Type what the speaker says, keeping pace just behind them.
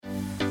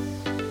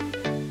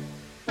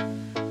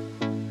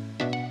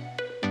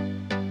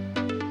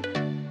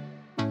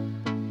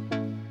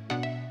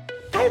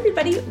Hi,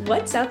 everybody.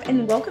 What's up?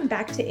 And welcome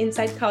back to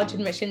Inside College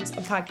Admissions, a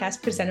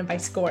podcast presented by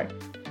SCORE.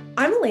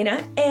 I'm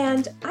Elena,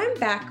 and I'm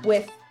back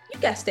with, you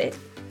guessed it,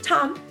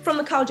 Tom from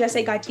the College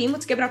Essay Guide team.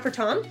 Let's give it up for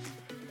Tom.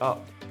 Oh,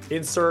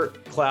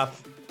 insert clap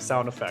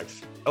sound effect.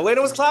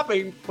 Elena was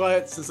clapping,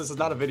 but since this is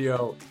not a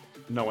video,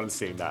 no one's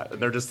seeing that.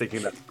 And they're just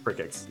thinking that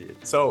crickets.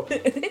 So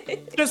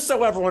just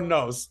so everyone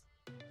knows,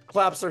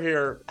 claps are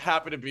here.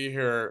 Happy to be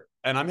here.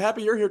 And I'm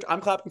happy you're here. I'm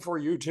clapping for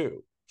you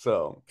too.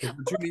 So if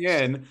you're tuning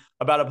in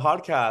about a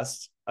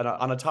podcast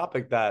on a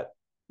topic that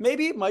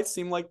maybe might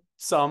seem like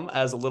some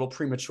as a little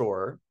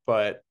premature,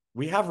 but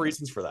we have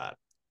reasons for that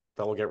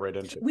we'll get right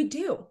into. We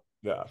do.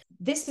 Yeah.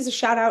 This is a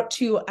shout out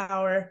to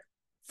our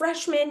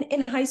freshmen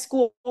in high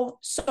school,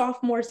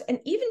 sophomores, and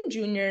even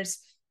juniors.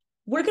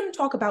 We're going to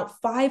talk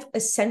about 5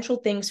 essential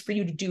things for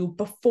you to do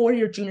before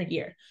your junior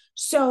year.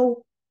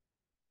 So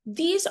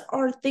these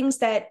are things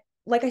that,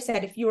 like I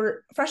said, if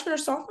you're a freshman or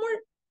sophomore,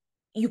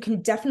 you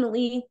can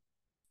definitely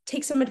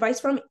take some advice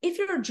from. If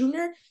you're a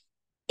junior,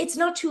 it's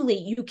not too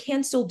late. You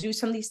can still do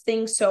some of these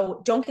things,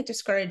 so don't get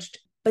discouraged.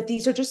 But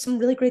these are just some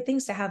really great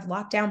things to have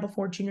locked down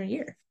before junior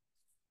year.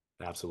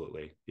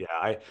 Absolutely.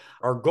 Yeah.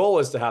 Our goal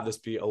is to have this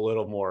be a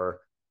little more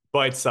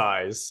bite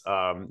size,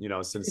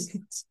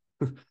 since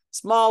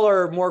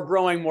smaller, more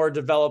growing, more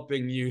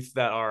developing youth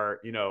that are,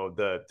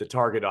 the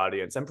target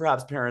audience, and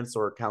perhaps parents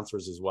or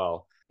counselors as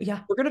well.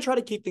 Yeah. We're going to try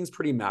to keep things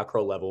pretty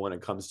macro level when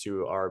it comes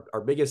to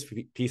our biggest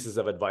pieces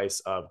of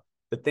advice of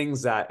the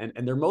things that,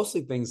 and they're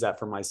mostly things that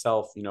for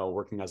myself,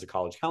 working as a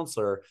college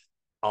counselor,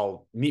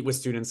 I'll meet with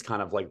students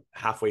kind of like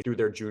halfway through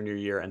their junior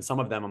year. And some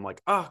of them I'm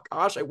like, oh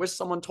gosh, I wish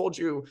someone told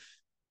you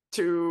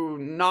to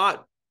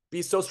not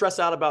be so stressed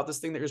out about this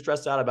thing that you're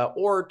stressed out about,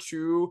 or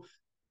to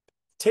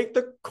take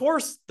the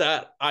course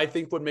that I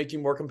think would make you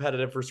more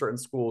competitive for certain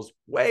schools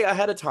way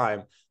ahead of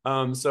time.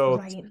 So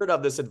right. The spirit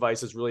of this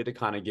advice is really to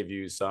kind of give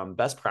you some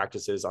best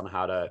practices on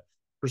how to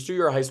pursue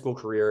your high school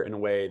career in a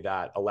way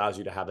that allows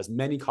you to have as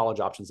many college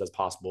options as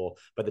possible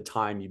by the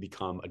time you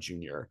become a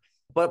junior.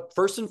 But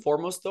first and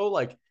foremost, though,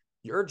 like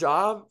your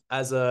job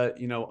as a,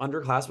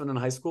 underclassman in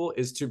high school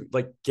is to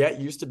like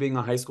get used to being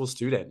a high school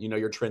student.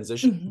 Your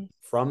transition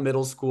from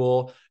middle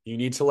school, you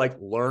need to like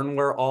learn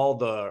where all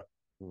the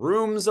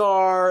rooms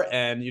are,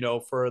 and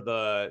for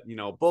the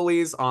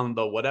bullies on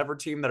the whatever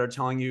team that are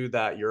telling you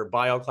that your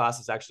bio class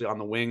is actually on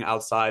the wing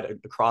outside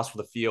across from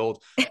the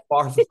field,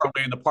 far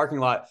away in the parking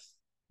lot,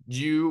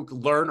 you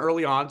learn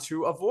early on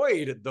to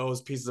avoid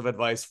those pieces of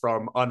advice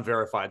from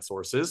unverified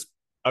sources.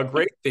 A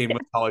great theme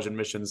with college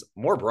admissions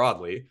more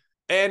broadly.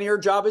 And your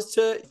job is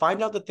to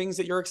find out the things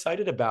that you're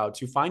excited about,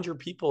 to find your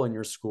people in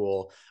your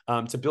school,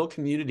 to build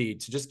community,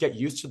 to just get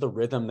used to the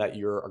rhythm that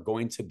you're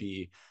going to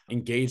be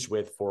engaged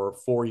with for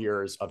 4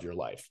 years of your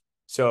life.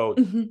 So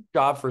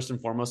job, first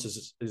and foremost,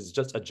 is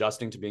just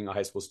adjusting to being a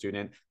high school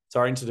student,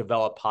 starting to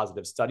develop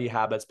positive study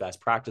habits, best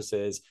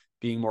practices,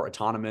 being more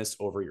autonomous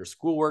over your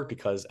schoolwork,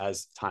 because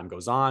as time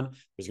goes on,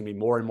 there's going to be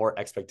more and more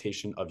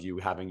expectation of you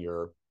having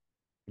your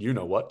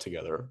you-know-what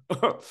together.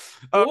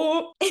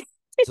 So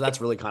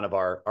that's really kind of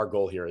our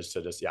goal here, is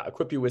to just,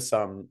 equip you with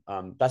some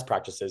best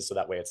practices. So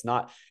that way it's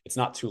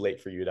not too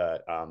late for you to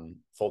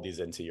fold these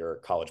into your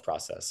college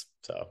process.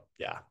 So,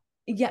 yeah.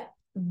 Yeah.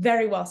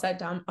 Very well said,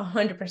 Tom.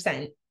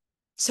 100%.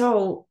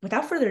 So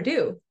without further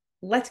ado,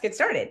 let's get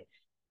started.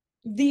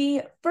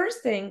 The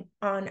first thing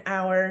on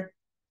our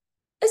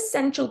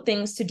essential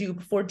things to do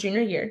before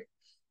junior year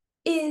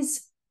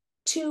is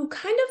to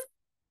kind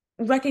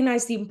of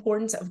recognize the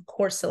importance of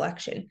course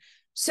selection.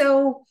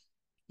 So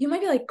you might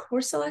be like,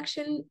 course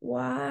selection?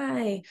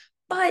 Why?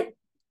 But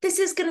this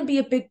is going to be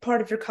a big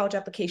part of your college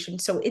application,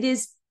 so it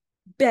is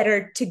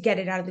better to get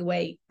it out of the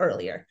way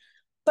earlier.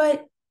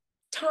 But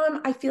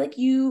Tom, I feel like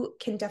you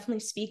can definitely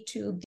speak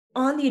to,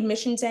 on the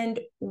admissions end,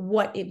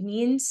 what it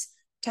means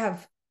to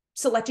have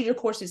selected your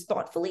courses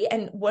thoughtfully,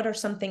 and what are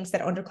some things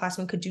that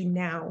underclassmen could do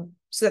now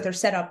so that they're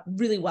set up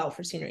really well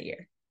for senior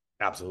year.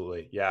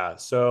 Absolutely. Yeah.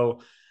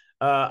 So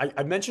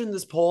I mentioned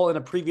this poll in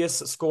a previous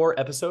SCORE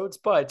episodes,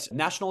 but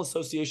National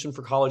Association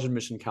for College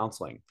Admission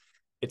Counseling.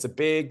 It's a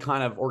big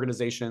kind of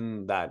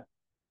organization that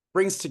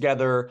brings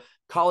together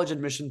college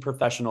admission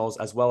professionals,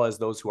 as well as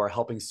those who are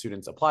helping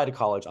students apply to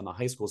college on the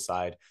high school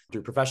side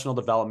through professional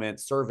development,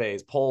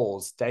 surveys,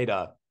 polls,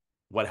 data,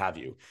 what have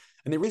you.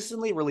 And they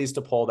recently released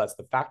a poll that's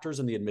the Factors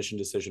in the Admission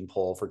Decision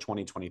poll for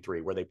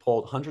 2023, where they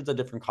polled hundreds of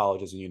different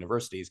colleges and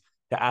universities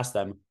to ask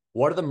them,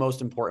 what are the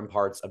most important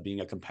parts of being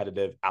a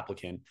competitive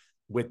applicant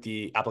with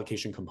the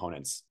application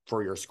components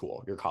for your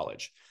school, your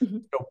college.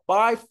 So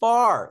by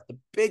far, the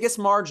biggest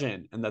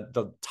margin and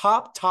the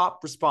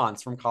top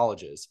response from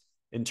colleges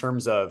in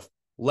terms of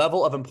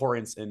level of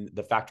importance in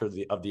the factor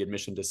of the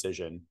admission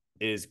decision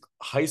is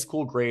high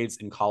school grades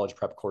in college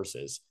prep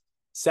courses.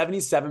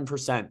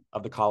 77%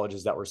 of the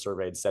colleges that were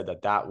surveyed said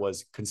that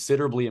was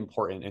considerably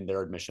important in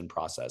their admission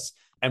process.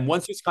 And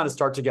once you kind of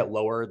start to get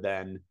lower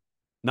than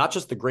not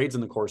just the grades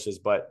in the courses,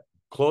 but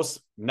close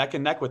neck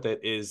and neck with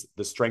it is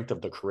the strength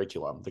of the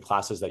curriculum, the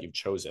classes that you've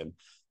chosen.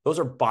 Those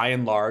are by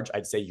and large,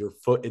 I'd say, your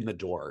foot in the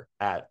door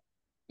at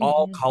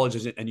all Mhm.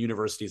 colleges and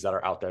universities that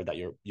are out there that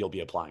you'll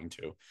be applying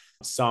to.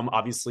 Some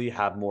obviously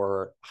have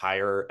more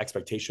higher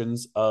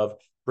expectations of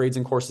grades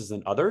and courses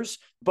than others,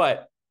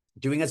 but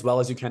doing as well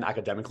as you can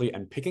academically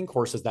and picking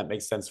courses that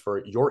make sense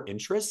for your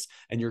interests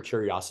and your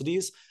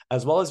curiosities,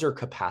 as well as your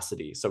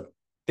capacity. So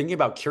thinking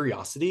about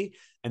curiosity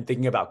and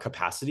thinking about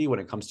capacity when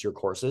it comes to your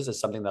courses is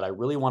something that I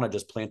really want to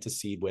just plant a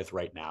seed with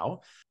right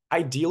now.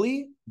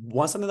 Ideally,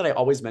 something that I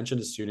always mention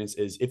to students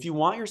is if you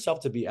want yourself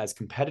to be as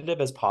competitive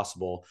as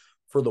possible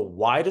for the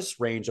widest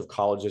range of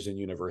colleges and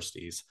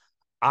universities,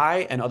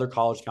 I and other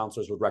college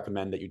counselors would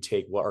recommend that you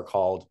take what are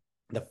called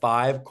the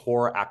 5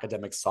 core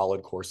academic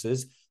solid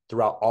courses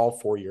throughout all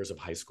 4 years of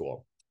high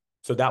school.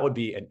 So that would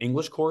be an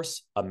English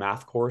course, a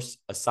math course,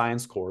 a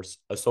science course,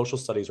 a social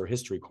studies or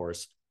history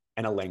course,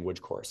 and a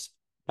language course.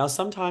 Now,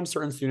 sometimes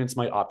certain students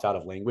might opt out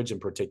of language in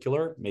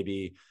particular,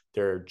 maybe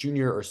their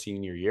junior or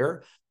senior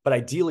year, but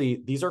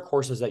ideally, these are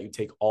courses that you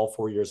take all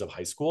 4 years of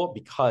high school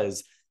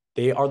because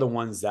they are the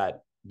ones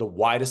that the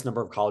widest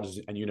number of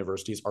colleges and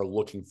universities are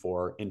looking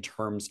for in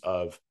terms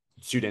of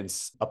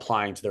students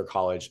applying to their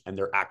college and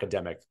their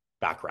academic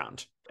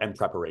background and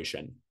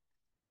preparation.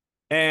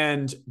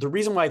 And the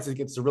reason why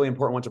it's a really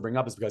important one to bring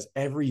up is because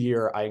every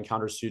year I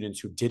encounter students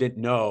who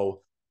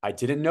I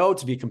didn't know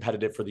to be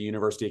competitive for the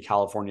University of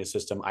California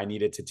system, I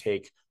needed to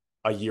take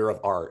a year of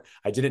art.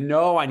 I didn't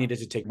know I needed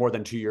to take more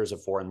than 2 years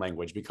of foreign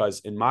language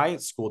because in my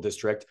school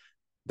district,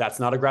 that's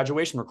not a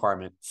graduation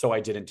requirement. So I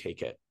didn't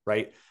take it,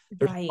 right?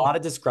 There's a Right. lot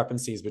of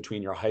discrepancies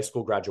between your high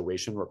school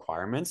graduation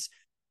requirements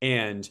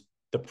and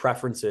the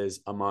preferences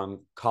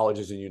among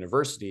colleges and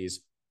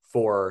universities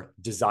for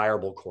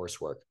desirable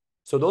coursework.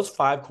 So those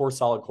 5 core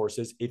solid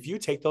courses, if you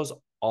take those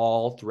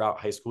all throughout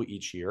high school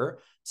each year,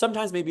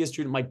 sometimes maybe a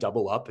student might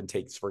double up and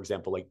takes, for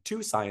example, like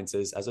 2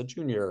 sciences as a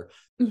junior,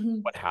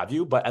 Mhm. what have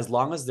you. But as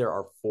long as there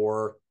are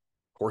 4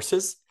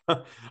 courses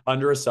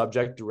under a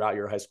subject throughout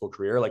your high school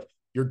career, like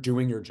you're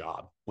doing your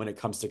job when it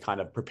comes to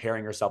kind of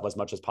preparing yourself as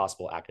much as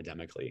possible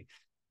academically.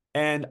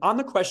 And on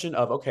the question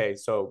of, okay,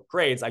 so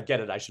grades, I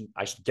get it. I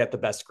should get the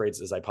best grades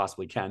as I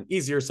possibly can.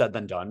 Easier said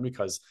than done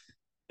because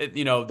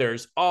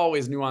there's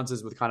always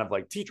nuances with kind of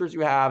like teachers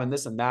you have and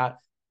this and that.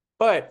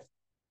 But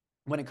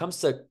when it comes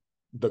to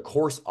the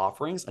course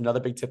offerings, another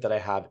big tip that I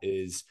have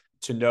is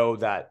to know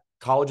that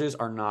colleges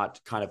are not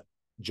kind of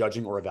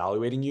judging or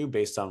evaluating you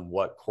based on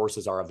what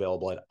courses are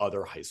available at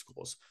other high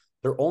schools.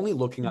 They're only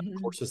looking at the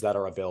Mhm. courses that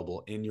are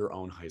available in your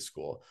own high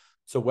school.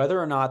 So whether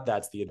or not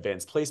that's the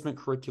advanced placement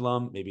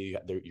curriculum, maybe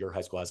your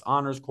high school has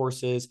honors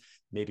courses,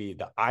 maybe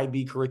the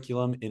IB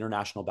curriculum,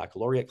 international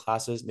baccalaureate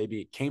classes,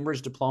 maybe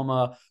Cambridge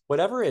diploma,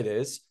 whatever it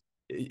is,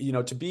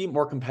 to be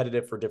more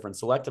competitive for different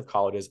selective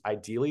colleges,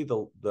 ideally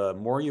the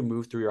more you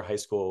move through your high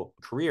school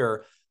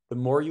career, the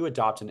more you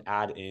adopt and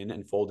add in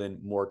and fold in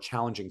more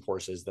challenging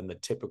courses than the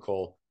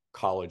typical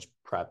college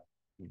prep,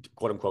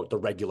 quote unquote, the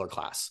regular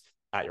class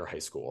at your high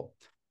school.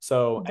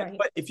 So, Right.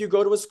 but if you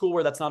go to a school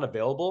where that's not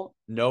available,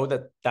 know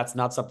that that's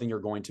not something you're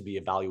going to be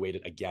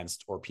evaluated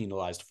against or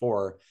penalized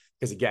for.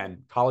 Because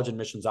again, college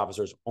admissions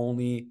officers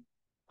only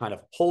kind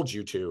of hold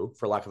you to,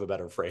 for lack of a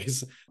better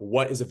phrase,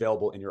 what is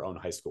available in your own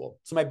high school.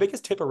 So my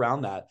biggest tip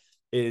around that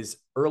is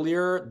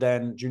earlier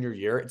than junior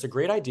year, it's a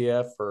great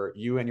idea for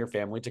you and your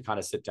family to kind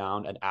of sit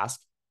down and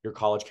ask your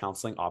college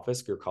counseling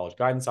office, your college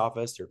guidance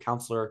office, your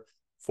counselor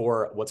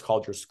for what's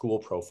called your school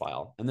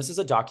profile. And this is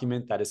a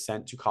document that is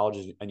sent to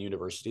colleges and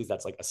universities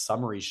that's like a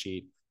summary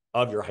sheet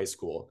of your high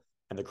school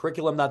and the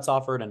curriculum that's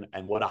offered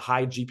and what a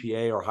high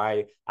GPA or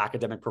high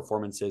academic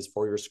performance is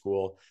for your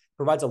school.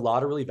 Provides a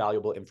lot of really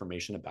valuable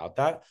information about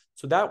that.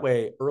 So that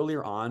way,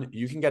 earlier on,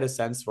 you can get a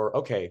sense for,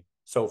 okay,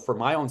 so for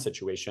my own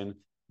situation,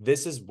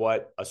 this is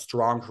what a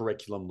strong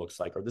curriculum looks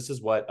like, or this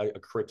is what a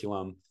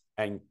curriculum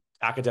and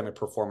academic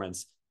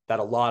performance that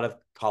a lot of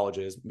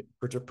colleges,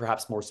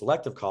 perhaps more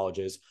selective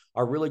colleges,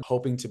 are really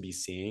hoping to be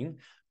seeing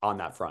on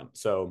that front.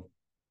 So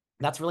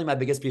that's really my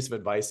biggest piece of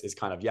advice is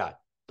kind of, yeah,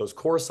 those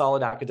core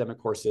solid academic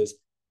courses,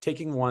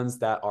 taking ones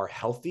that are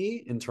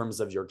healthy in terms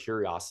of your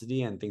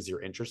curiosity and things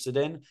you're interested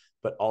in,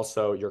 but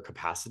also your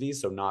capacity.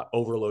 So not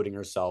overloading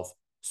yourself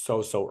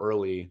so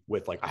early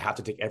with like, I have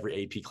to take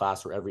every AP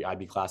class or every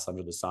IB class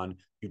under the sun.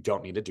 You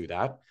don't need to do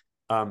that.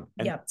 And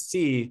Yep.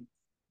 C,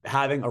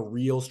 having a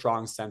real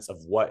strong sense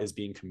of what is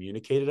being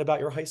communicated about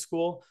your high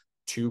school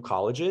to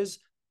colleges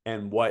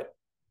and what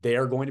they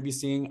are going to be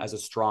seeing as a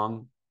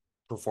strong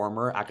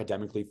performer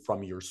academically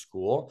from your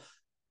school.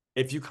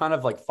 If you kind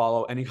of like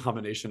follow any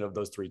combination of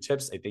those 3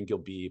 tips, I think you'll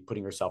be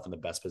putting yourself in the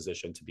best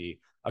position to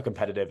be a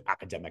competitive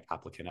academic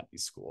applicant at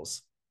these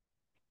schools.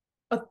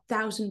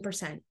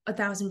 1,000%.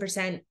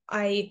 1,000%.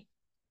 I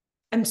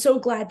am so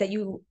glad that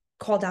you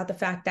called out the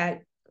fact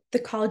that the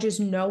colleges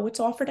know what's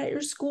offered at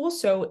your school.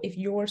 So if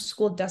your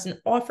school doesn't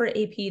offer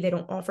AP, they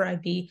don't offer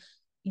IB,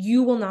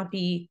 you will not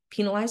be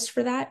penalized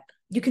for that.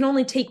 You can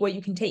only take what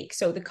you can take.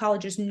 So the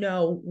colleges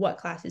know what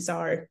classes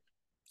are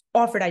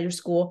offered at your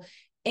school.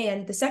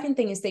 And the second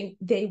thing is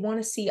they want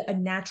to see a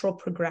natural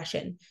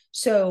progression.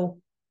 So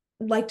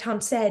like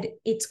Tom said,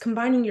 it's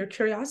combining your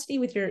curiosity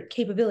with your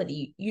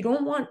capability. You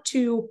don't want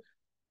to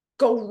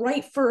go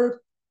right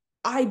for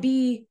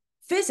IB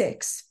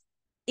physics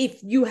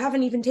if you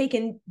haven't even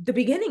taken the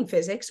beginning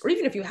physics, or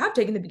even if you have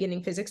taken the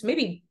beginning physics,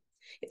 maybe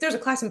if there's a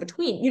class in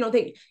between,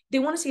 they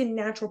want to see a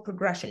natural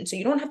progression. So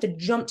you don't have to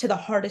jump to the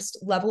hardest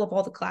level of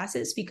all the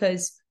classes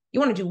because you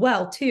want to do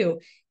well too.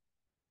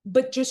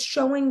 But just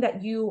showing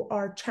that you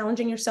are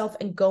challenging yourself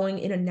and going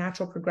in a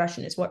natural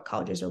progression is what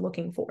colleges are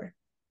looking for.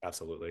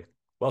 Absolutely.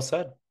 Well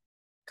said.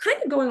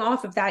 Kind of going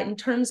off of that in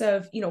terms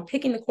of,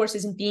 picking the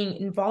courses and being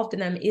involved in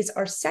them is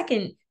our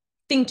second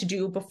thing to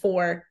do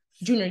before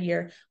junior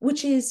year,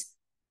 which is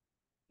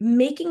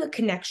making a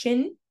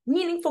connection,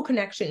 meaningful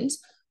connections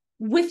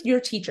with your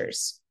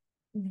teachers.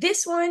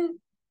 This one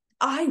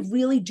I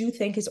really do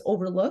think is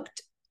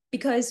overlooked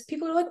because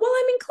people are like, well,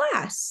 I'm in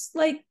class.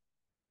 Like,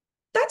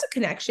 that's a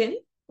connection.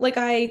 Like,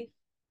 I,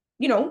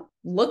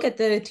 look at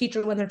the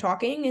teacher when they're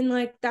talking and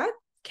like that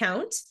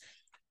counts.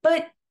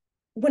 But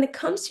when it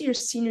comes to your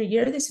senior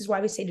year, this is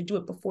why we say to do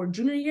it before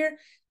junior year.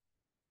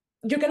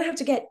 You're going to have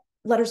to get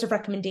letters of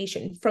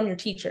recommendation from your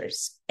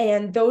teachers.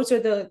 And those are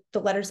the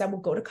letters that will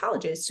go to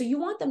colleges. So you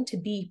want them to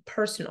be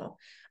personal.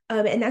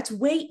 And that's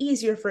way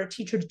easier for a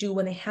teacher to do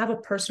when they have a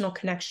personal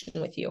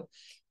connection with you.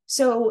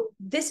 So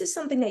this is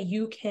something that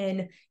you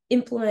can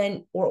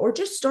implement or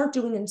just start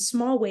doing in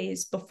small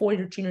ways before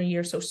your junior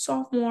year. So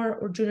sophomore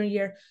or junior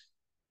year,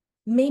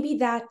 maybe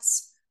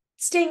that's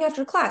staying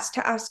after class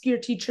to ask your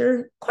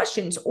teacher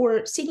questions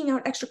or seeking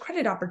out extra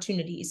credit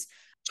opportunities,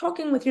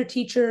 talking with your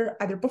teacher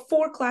either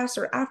before class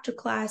or after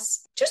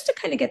class, just to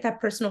kind of get that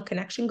personal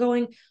connection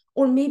going.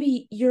 Or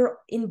maybe you're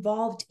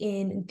involved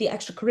in the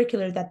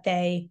extracurricular that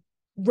they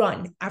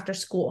run after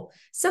school,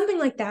 something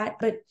like that.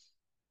 But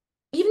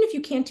even if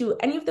you can't do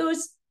any of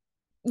those,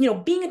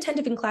 being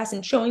attentive in class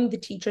and showing the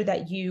teacher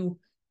that you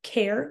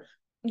care,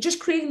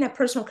 just creating that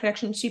personal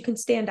connection so you can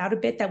stand out a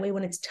bit. That way,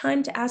 when it's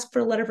time to ask for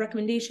a letter of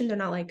recommendation, they're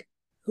not like,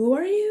 who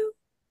are you?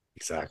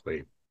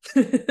 Exactly.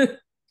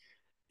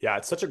 Yeah,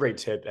 it's such a great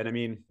tip. And I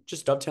mean,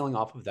 just dovetailing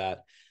off of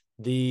that,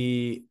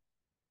 the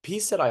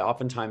piece that I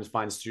oftentimes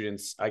find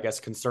students, I guess,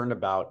 concerned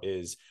about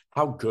is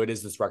how good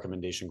is this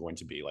recommendation going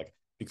to be? Like,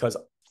 because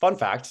fun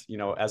fact,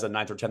 as a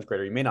ninth or 10th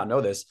grader, you may not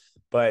know this,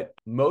 but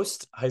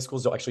most high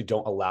schools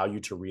don't allow you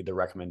to read the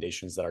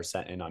recommendations that are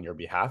sent in on your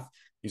behalf.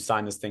 You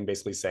sign this thing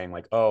basically saying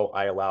like, oh,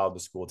 I allow the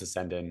school to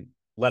send in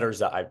letters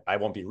that I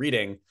won't be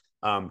reading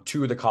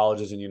to the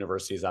colleges and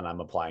universities that I'm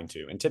applying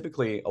to. And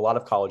typically, a lot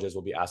of colleges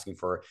will be asking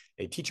for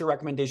a teacher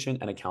recommendation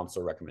and a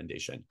counselor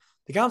recommendation.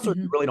 The counselor,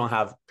 you really don't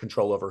have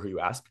control over who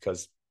you ask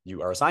because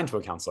you are assigned to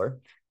a counselor.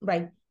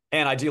 Right.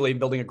 And ideally,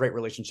 building a great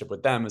relationship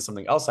with them is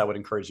something else I would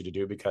encourage you to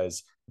do,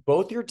 because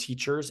both your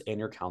teachers and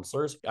your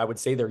counselors, I would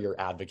say they're your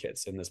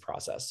advocates in this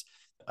process.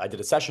 I did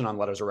a session on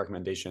letters of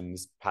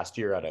recommendations past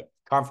year at a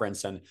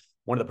conference, and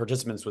one of the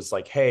participants was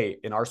like, hey,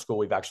 in our school,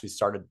 we've actually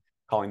started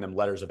calling them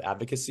letters of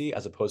advocacy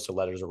as opposed to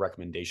letters of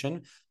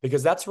recommendation,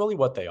 because that's really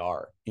what they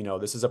are.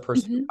 This is a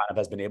person who kind of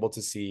has been able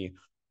to see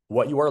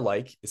what you are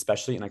like,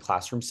 especially in a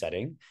classroom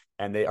setting,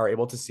 and they are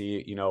able to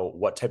see,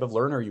 what type of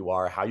learner you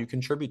are, how you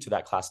contribute to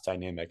that class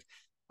dynamic.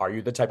 Are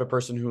you the type of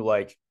person who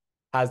like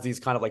has these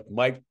kind of like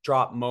mic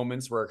drop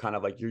moments where kind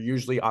of like you're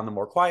usually on the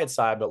more quiet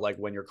side, but like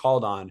when you're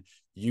called on,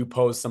 you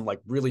pose some like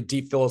really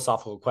deep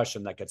philosophical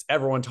question that gets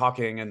everyone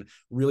talking and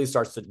really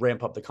starts to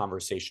ramp up the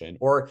conversation?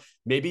 Or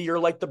maybe you're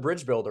like the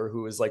bridge builder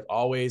who is like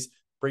always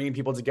bringing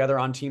people together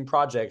on team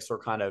projects, or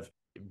kind of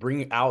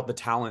bringing out the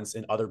talents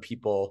in other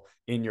people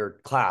in your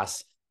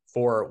class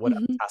for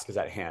whatever task is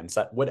at hand.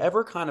 So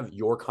whatever kind of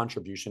your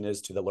contribution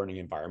is to the learning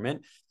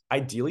environment,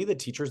 ideally the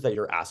teachers that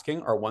you're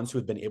asking are ones who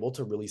have been able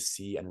to really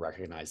see and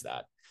recognize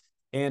that.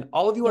 And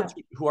all of you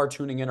who are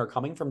tuning in are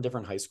coming from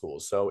different high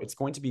schools. So it's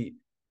going to be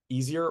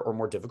easier or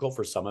more difficult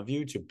for some of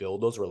you to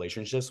build those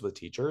relationships with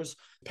teachers,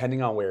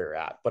 depending on where you're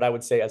at. But I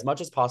would say, as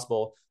much as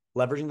possible,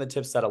 leveraging the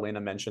tips that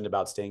Elena mentioned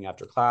about staying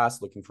after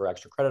class, looking for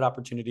extra credit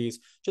opportunities,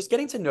 just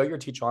getting to know your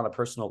teacher on a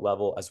personal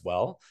level as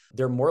well.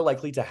 They're more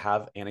likely to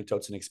have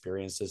anecdotes and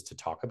experiences to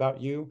talk about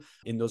you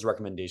in those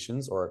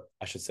recommendations, or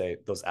I should say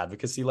those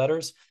advocacy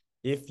letters,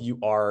 if you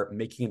are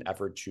making an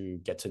effort to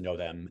get to know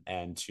them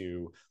and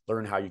to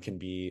learn how you can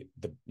be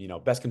the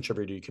best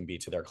contributor you can be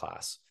to their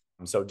class.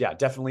 So yeah,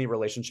 definitely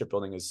relationship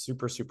building is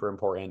super, super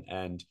important.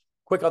 And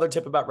quick other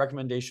tip about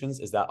recommendations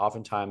is that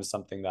oftentimes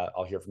something that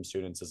I'll hear from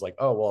students is like,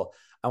 oh, well,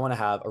 I want to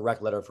have a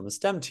rec letter from a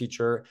STEM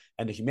teacher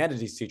and a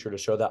humanities teacher to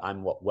show that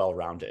I'm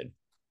well-rounded.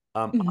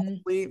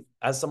 Honestly,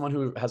 as someone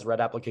who has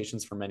read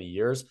applications for many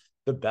years,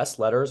 the best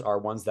letters are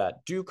ones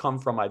that do come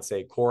from, I'd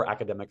say, core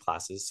academic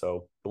classes.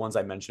 So the ones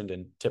I mentioned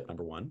in tip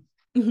number one.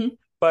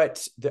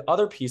 But the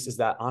other piece is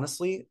that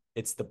honestly,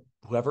 it's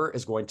whoever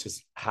is going to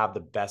have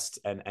the best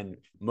and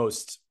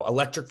most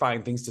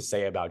electrifying things to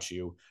say about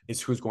you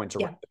is who's going to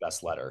write the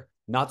best letter.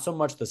 Not so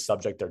much the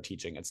subject they're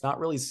teaching. It's not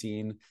really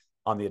seen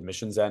on the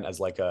admissions end as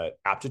like a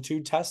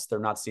aptitude test. They're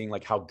not seeing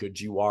like how good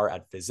you are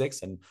at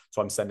physics. And so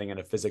I'm sending in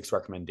a physics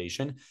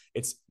recommendation.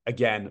 It's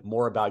again,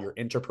 more about your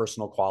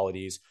interpersonal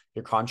qualities,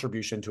 your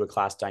contribution to a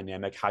class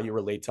dynamic, how you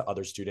relate to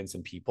other students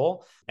and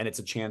people. And it's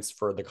a chance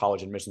for the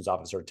college admissions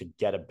officer to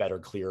get a better,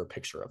 clearer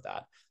picture of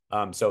that.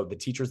 So the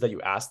teachers that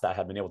you ask that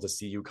have been able to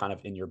see you kind of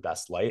in your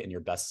best light and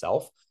your best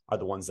self are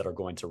the ones that are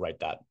going to write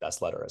that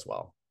best letter as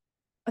well.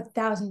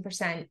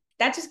 1,000%.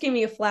 That just gave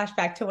me a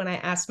flashback to when I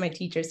asked my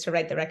teachers to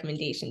write the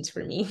recommendations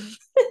for me.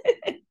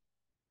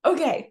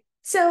 Okay.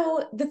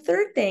 So the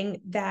third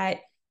thing that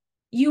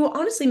you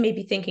honestly may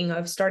be thinking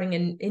of starting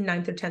in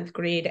ninth or 10th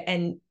grade,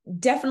 and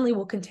definitely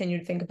will continue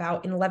to think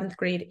about in 11th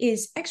grade,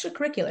 is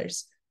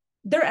extracurriculars.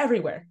 They're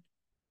everywhere.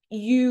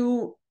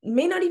 You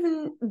may not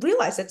even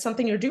realize that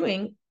something you're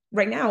doing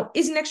right now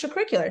is an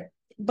extracurricular.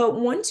 But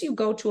once you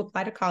go to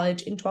apply to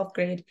college in 12th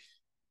grade,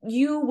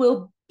 you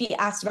will be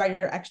asked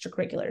about your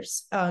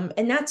extracurriculars.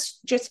 And that's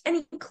just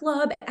any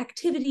club,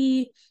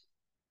 activity,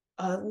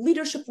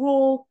 leadership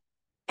role,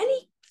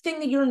 anything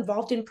that you're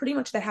involved in pretty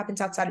much that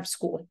happens outside of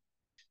school.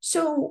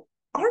 So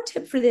our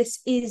tip for this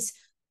is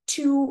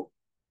to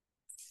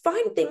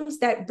find things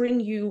that bring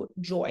you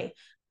joy.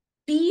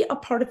 Be a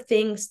part of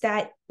things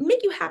that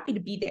make you happy to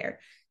be there.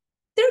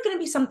 There are going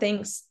to be some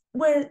things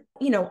where,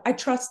 I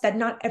trust that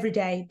not every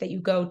day that you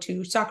go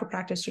to soccer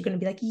practice, you're going to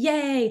be like,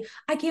 yay,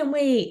 I can't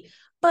wait.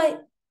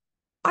 But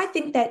I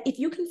think that if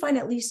you can find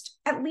at least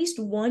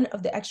one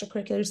of the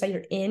extracurriculars that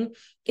you're in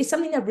is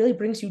something that really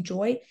brings you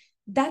joy,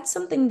 that's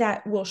something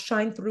that will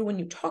shine through when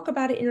you talk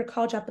about it in your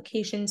college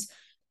applications.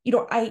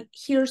 I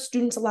hear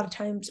students a lot of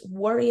times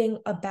worrying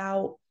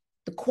about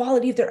the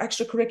quality of their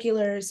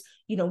extracurriculars.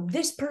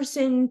 This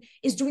person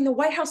is doing the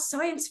White House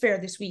Science Fair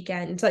this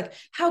weekend. It's like,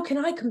 how can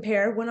I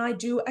compare when I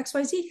do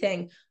XYZ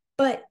thing?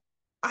 But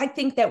I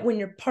think that when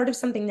you're part of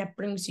something that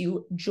brings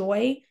you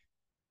joy,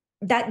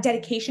 that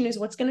dedication is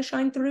what's going to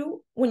shine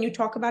through when you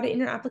talk about it in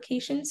your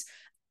applications.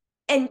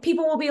 And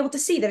people will be able to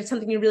see that it's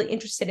something you're really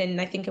interested in.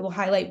 And I think it will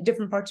highlight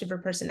different parts of your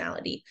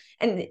personality.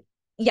 And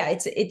yeah,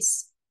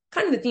 it's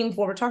kind of the theme of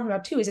what we're talking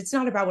about too, is it's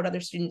not about what other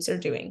students are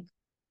doing.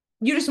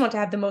 You just want to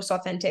have the most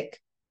authentic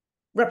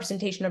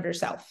representation of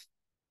yourself.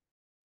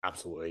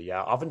 Absolutely.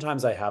 Yeah.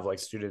 Oftentimes I have like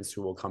students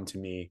who will come to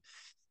me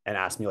and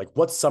ask me like,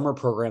 what summer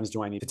programs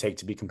do I need to take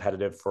to be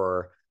competitive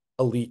for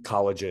elite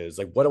colleges?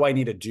 Like, what do I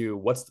need to do?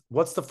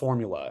 What's the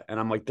formula? And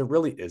I'm like, there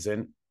really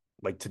isn't,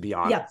 like, to be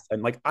honest. Yeah.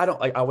 And like, I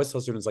always tell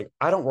students, like,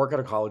 I don't work at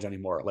a college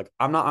anymore. Like,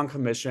 I'm not on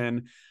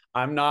commission.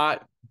 I'm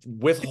not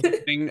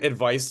withholding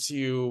advice to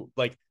you.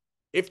 Like,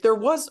 if there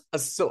was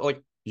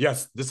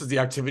yes, this is the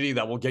activity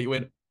that will get you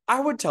in, I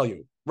would tell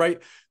you,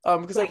 right?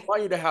 Because I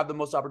want you to have the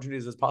most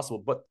opportunities as possible,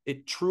 but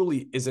it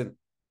truly isn't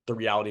the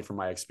reality from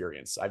my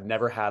experience. I've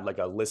never had like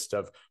a list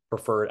of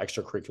preferred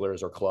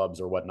extracurriculars or clubs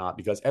or whatnot,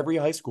 because every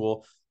high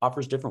school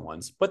offers different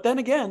ones. But then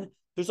again,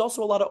 there's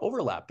also a lot of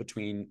overlap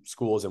between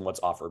schools and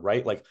what's offered,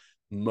 right? Like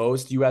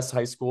most US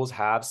high schools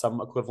have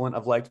some equivalent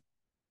of like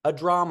a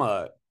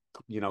drama,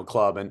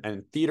 club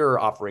and theater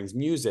offerings,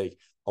 music.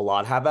 A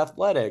lot have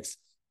athletics.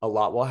 A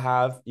lot will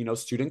have,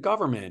 student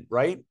government,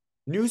 right?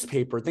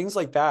 Newspaper, things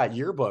like that,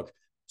 yearbook.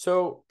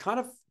 So kind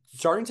of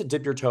starting to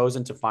dip your toes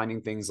into finding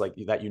things like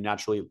that you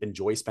naturally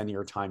enjoy spending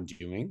your time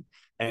doing,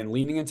 and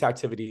leaning into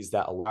activities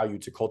that allow you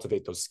to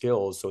cultivate those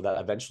skills so that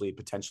eventually,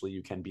 potentially,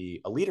 you can be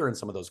a leader in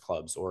some of those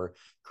clubs or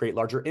create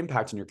larger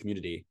impact in your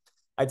community.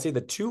 I'd say the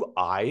two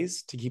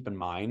I's to keep in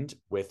mind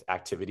with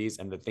activities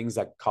and the things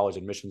that college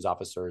admissions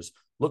officers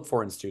look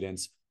for in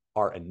students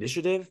are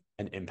initiative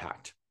and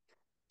impact.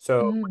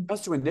 So when it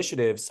comes to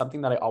initiative,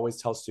 something that I always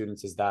tell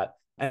students is that,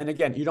 and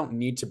again, you don't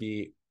need to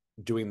be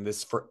doing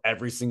this for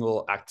every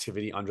single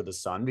activity under the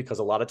sun, because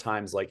a lot of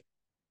times like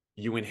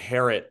you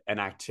inherit an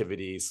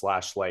activity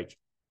slash like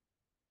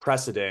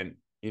precedent,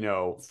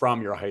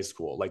 from your high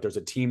school. Like there's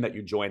a team that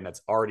you join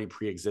that's already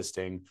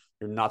pre-existing.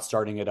 You're not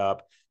starting it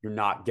up. You're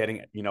not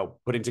getting,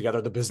 putting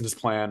together the business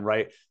plan,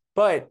 right?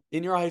 But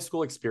in your high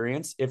school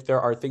experience, if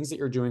there are things that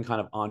you're doing kind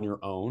of on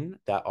your own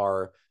that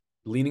are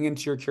leaning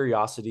into your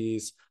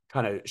curiosities,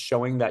 kind of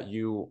showing that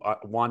you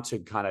want to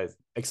kind of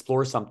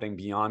explore something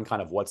beyond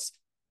kind of what's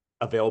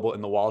available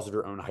in the walls of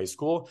your own high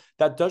school,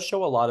 that does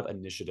show a lot of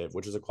initiative,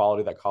 which is a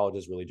quality that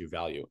colleges really do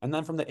value. And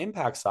then from the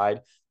impact side,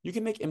 you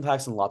can make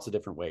impacts in lots of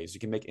different ways. You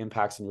can make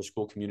impacts in your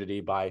school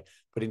community by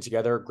putting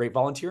together great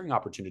volunteering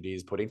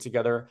opportunities, putting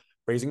together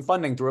raising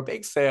funding through a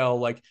bake sale.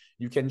 Like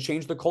you can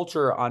change the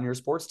culture on your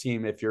sports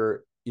team. If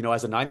you're,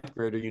 as a ninth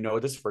grader,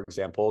 this, for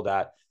example,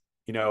 that,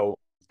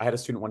 I had a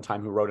student one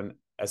time who wrote an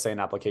essay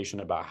and application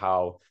about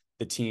how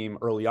the team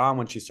early on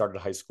when she started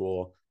high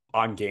school,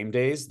 on game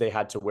days, they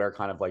had to wear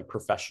kind of like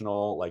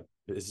professional, like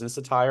business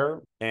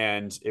attire.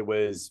 And it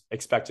was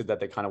expected that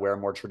they kind of wear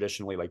more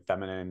traditionally like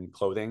feminine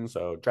clothing.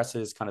 So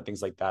dresses, kind of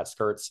things like that,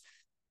 skirts.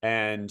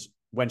 And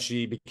when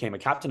she became a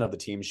captain of the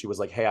team, she was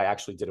like, hey, I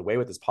actually did away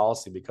with this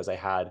policy because I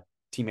had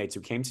teammates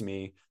who came to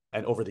me.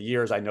 And over the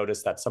years, I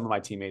noticed that some of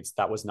my teammates,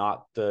 that was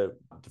not the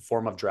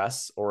form of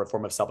dress or a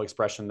form of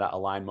self-expression that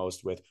aligned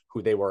most with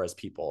who they were as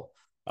people.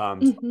 So I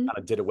kind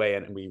of did away,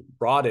 and we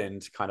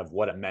broadened kind of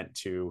what it meant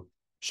to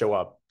show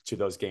up to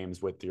those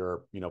games with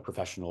your,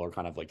 professional or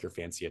kind of like your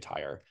fancy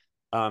attire.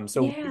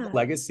 So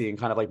legacy and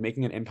kind of like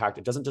making an impact,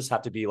 it doesn't just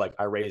have to be like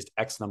I raised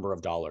X number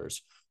of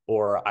dollars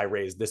or I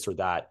raised this or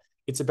that.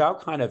 It's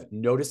about kind of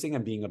noticing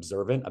and being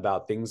observant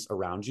about things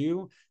around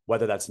you,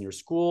 whether that's in your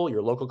school,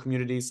 your local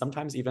community,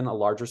 sometimes even a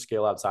larger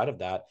scale outside of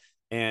that,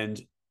 and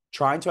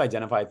trying to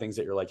identify things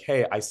that you're like,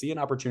 hey, I see an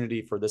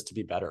opportunity for this to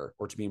be better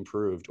or to be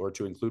improved or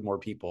to include more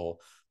people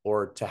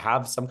or to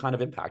have some kind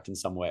of impact in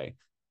some way.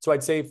 So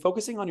I'd say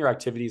focusing on your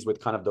activities with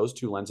kind of those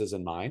two lenses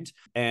in mind,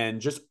 and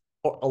just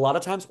a lot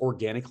of times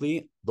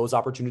organically, those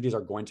opportunities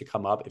are going to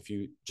come up if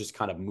you just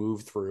kind of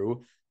move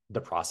through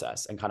the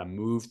process and kind of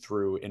move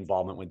through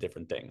involvement with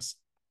different things.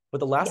 But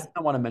the last Yeah. thing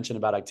I want to mention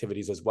about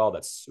activities as well,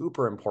 that's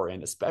super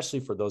important,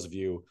 especially for those of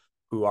you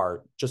who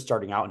are just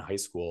starting out in high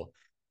school,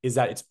 is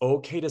that it's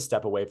okay to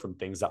step away from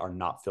things that are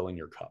not filling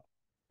your cup.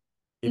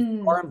 If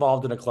you Mm, are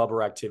involved in a club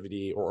or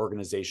activity or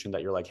organization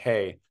that you're like,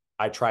 hey,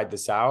 I tried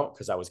this out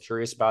because I was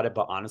curious about it,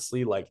 but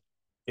honestly, like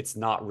it's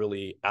not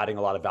really adding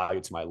a lot of value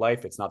to my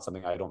life. It's not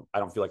something I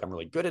don't feel like I'm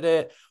really good at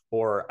it,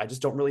 or I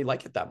just don't really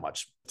like it that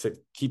much. To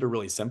keep it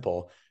really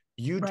simple,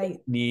 you don't right.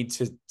 need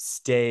to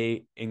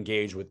stay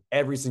engaged with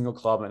every single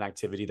club and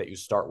activity that you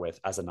start with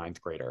as a ninth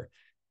grader.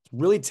 It's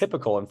really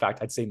typical. In fact,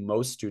 I'd say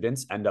most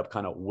students end up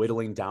kind of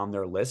whittling down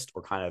their list,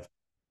 or kind of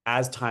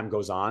as time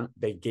goes on,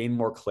 they gain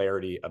more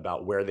clarity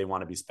about where they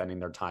want to be spending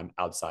their time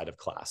outside of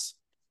class.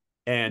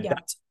 And Yeah.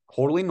 that's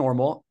totally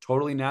normal,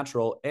 totally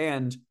natural.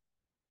 And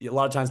a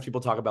lot of times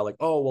people talk about like,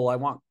 oh, well, I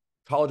want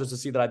colleges to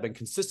see that I've been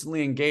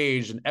consistently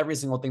engaged in every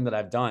single thing that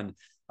I've done.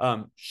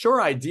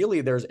 Sure,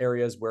 ideally, there's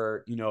areas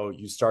where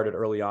you started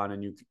early on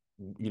and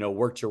you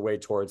worked your way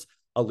towards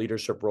a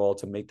leadership role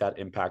to make that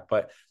impact.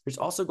 But there's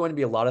also going to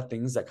be a lot of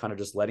things that kind of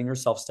just letting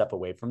yourself step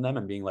away from them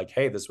and being like,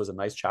 hey, this was a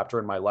nice chapter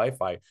in my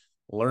life. I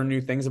learned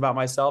new things about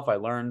myself. I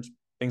learned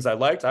things I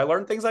liked. I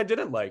learned things I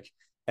didn't like.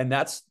 And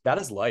that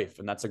is life.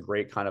 And that's a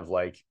great kind of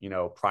like,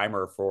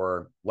 primer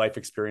for life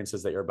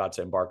experiences that you're about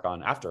to embark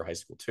on after high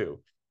school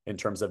too, in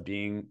terms of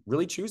being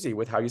really choosy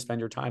with how you spend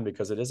your time,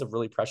 because it is a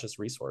really precious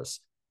resource.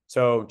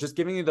 So just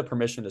giving you the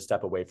permission to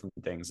step away from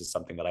things is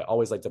something that I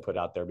always like to put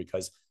out there,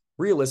 because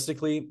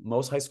realistically,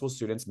 most high school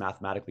students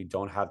mathematically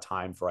don't have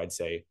time for, I'd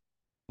say,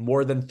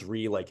 more than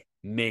three like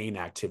main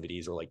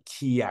activities or like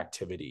key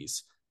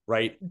activities,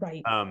 right?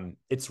 Right.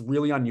 It's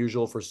really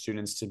unusual for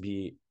students to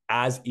be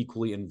as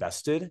equally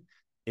invested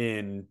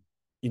in,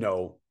 you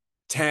know,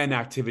 10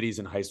 activities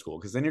in high school,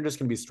 because then you're just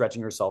going to be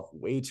stretching yourself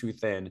way too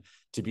thin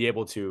to be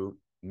able to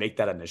make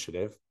that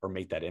initiative or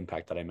make that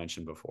impact that I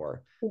mentioned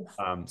before. Oof.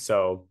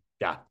 So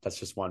yeah, that's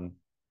just one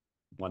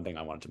thing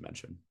I wanted to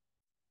mention.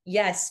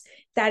 Yes,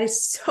 that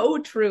is so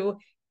true.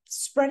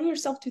 Spreading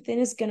yourself too thin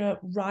is going to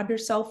rob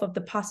yourself of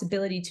the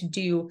possibility to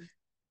do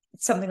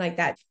something like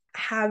that,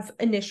 have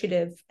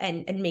initiative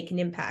and make an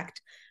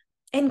impact.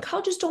 And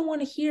colleges don't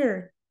want to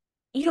hear,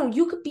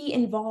 you could be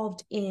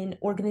involved in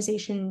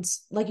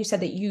organizations, like you said,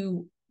 that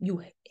you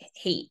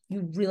hate,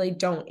 you really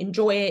don't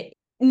enjoy it.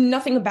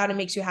 Nothing about it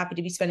makes you happy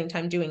to be spending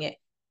time doing it.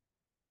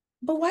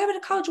 But why would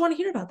a college want to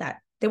hear about that?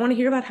 They want to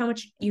hear about how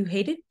much you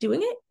hated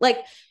doing it. Like,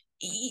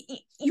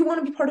 you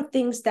want to be part of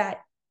things that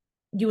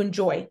you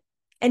enjoy.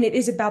 And it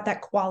is about that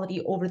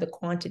quality over the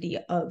quantity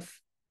of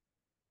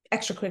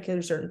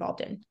extracurriculars you're involved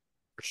in.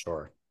 For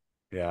sure.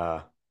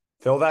 Yeah.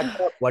 Fill that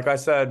cup, like I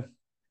said.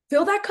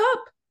 Fill that cup.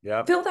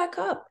 Yep. Fill that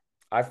cup.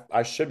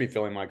 I should be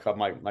filling my cup.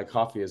 My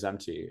coffee is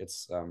empty.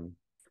 It's Mine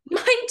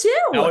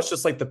now too. it's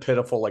just like the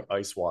pitiful like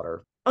ice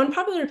water.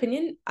 Unpopular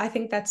opinion, I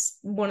think that's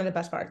one of the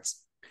best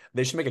parts.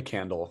 They should make a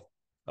candle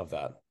of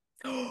that.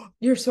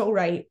 You're so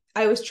right.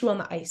 I always chew on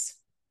the ice,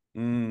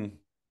 Mm.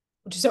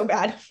 which is so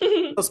bad.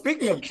 So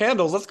speaking of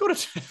candles, let's go to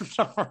tip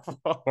number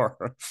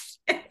 4.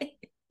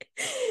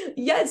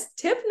 Yes,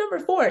 tip number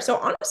 4. So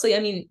honestly, I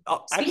mean,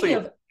 speaking Actually,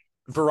 of,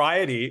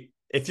 variety.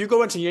 If you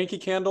go into Yankee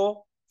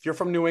Candle, if you're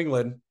from New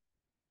England,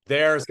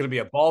 there's going to be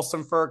a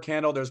balsam fir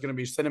candle. There's going to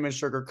be cinnamon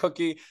sugar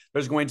cookie.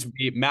 There's going to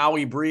be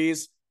Maui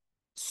breeze.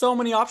 So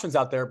many options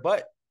out there,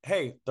 but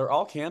hey, they're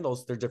all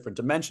candles. They're different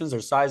dimensions,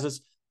 they're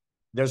sizes.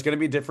 There's going to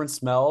be different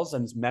smells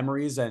and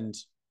memories and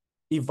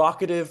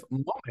evocative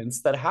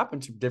moments that happen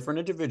to different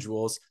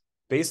individuals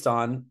based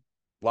on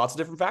lots of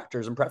different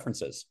factors and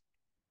preferences.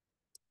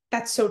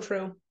 that's so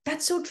true.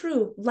 That's so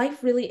true.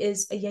 Life really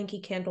is a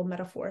Yankee Candle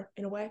metaphor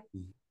in a way.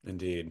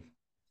 Indeed.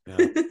 Yeah.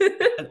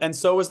 And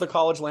so is the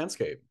college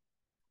landscape.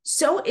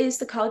 So is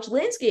the college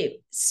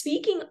landscape.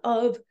 Speaking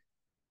of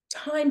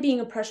time being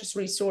a precious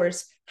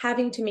resource,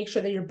 having to make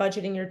sure that you're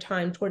budgeting your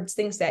time towards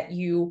things that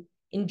you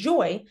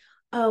enjoy,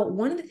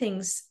 one of the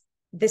things,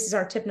 this is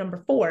our tip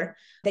number 4,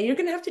 that you're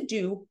going to have to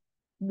do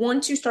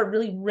once you start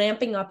really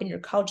ramping up in your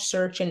college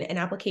search and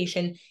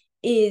application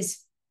is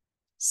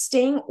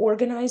staying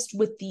organized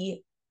with the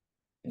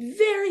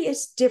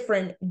various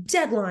different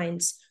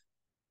deadlines,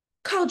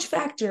 college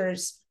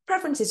factors,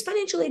 preferences,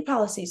 financial aid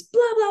policies,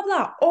 blah, blah,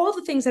 blah, all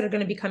the things that are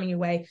going to be coming your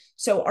way.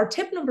 So, our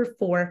tip number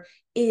 4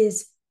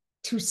 is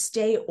to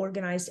stay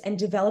organized and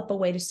develop a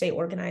way to stay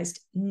organized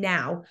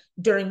now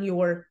during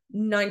your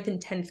 9th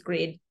and 10th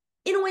grade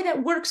in a way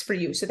that works for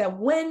you, so that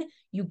when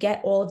you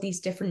get all of these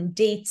different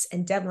dates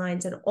and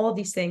deadlines and all of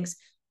these things,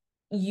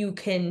 you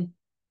can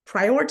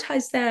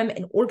prioritize them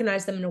and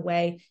organize them in a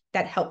way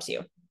that helps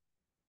you.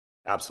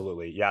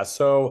 Absolutely. Yeah.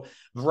 So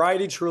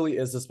variety truly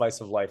is the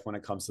spice of life when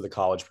it comes to the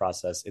college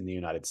process in the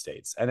United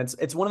States. And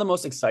it's one of the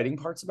most exciting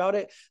parts about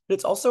it, but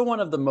it's also one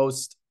of the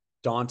most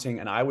daunting.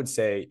 And I would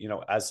say,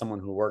 as someone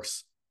who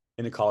works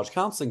in a college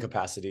counseling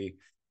capacity,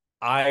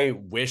 I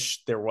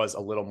wish there was a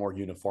little more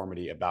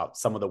uniformity about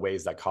some of the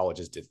ways that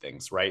colleges did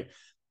things, right?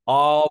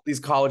 All these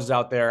colleges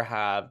out there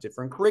have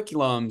different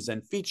curriculums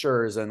and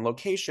features and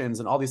locations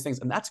and all these things.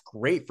 And that's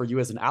great for you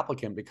as an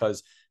applicant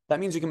because that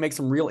means you can make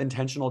some real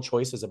intentional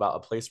choices about a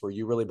place where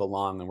you really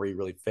belong and where you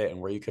really fit and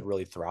where you could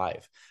really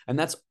thrive. And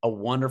that's a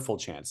wonderful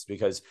chance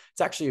because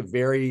it's actually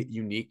very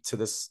unique to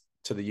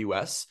the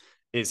US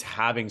is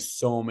having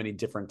so many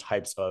different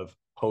types of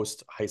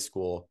post high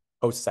school,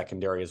 post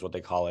secondary is what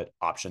they call it,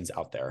 options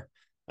out there.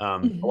 A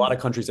lot Mhm. of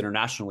countries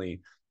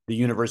internationally, the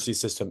university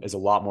system is a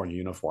lot more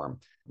uniform,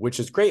 which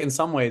is great in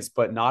some ways,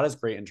 but not as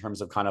great in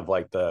terms of kind of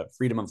like the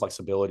freedom and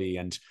flexibility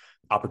and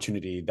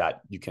opportunity that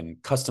you can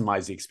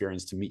customize the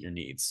experience to meet your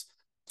needs.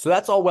 So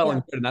that's all well Yeah.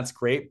 and good, and that's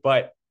great.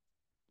 But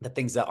the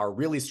things that are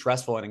really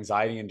stressful and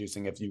anxiety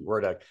inducing, if you were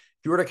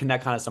to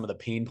connect kind of some of the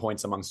pain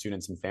points among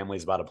students and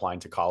families about applying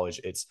to college,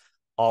 it's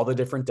all the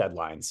different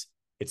deadlines,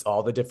 it's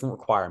all the different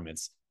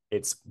requirements,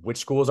 it's which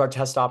schools are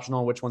test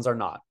optional, which ones are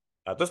not.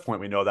 At this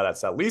point, we know that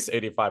it's at least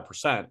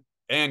 85%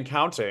 and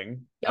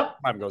counting as Yep.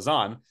 time goes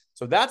on.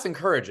 So that's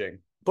encouraging.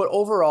 But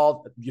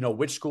overall,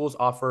 which schools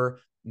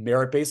offer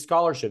merit-based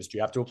scholarships? Do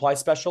you have to apply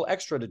special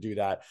extra to do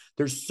that?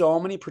 There's so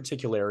many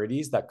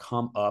particularities that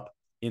come up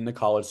in the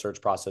college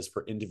search process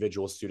for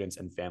individual students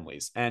and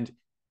families. And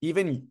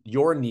even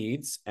your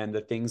needs and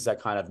the things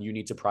that kind of you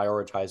need to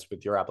prioritize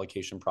with your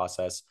application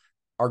process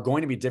are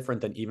going to be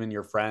different than even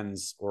your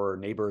friends or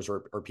neighbors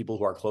or people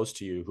who are close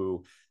to you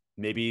who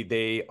maybe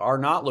they are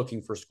not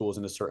looking for schools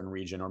in a certain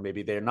region or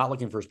maybe they're not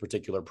looking for a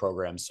particular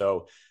program.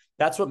 So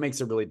that's what makes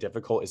it really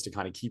difficult is to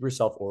kind of keep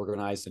yourself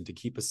organized and to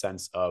keep a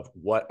sense of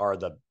what are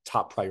the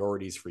top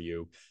priorities for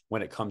you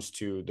when it comes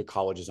to the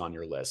colleges on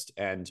your list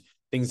and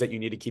things that you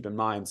need to keep in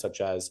mind,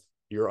 such as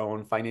your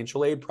own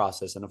financial aid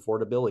process and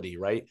affordability,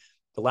 right?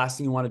 The last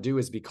thing you want to do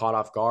is be caught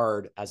off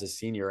guard as a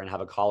senior and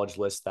have a college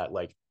list that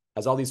like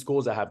has all these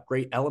schools that have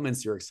great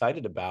elements you're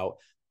excited about,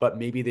 but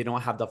maybe they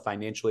don't have the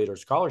financial aid or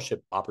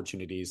scholarship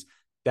opportunities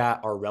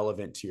that are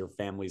relevant to your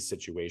family's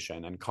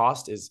situation. And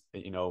cost is,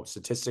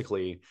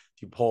 statistically,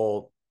 if you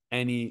poll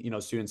any,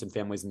 students and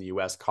families in the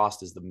US,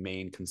 cost is the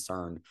main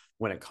concern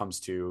when it comes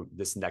to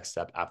this next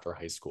step after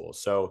high school.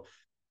 So,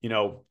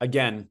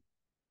 again,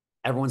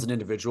 everyone's an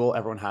individual,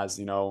 everyone has,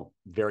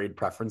 varied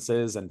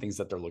preferences and things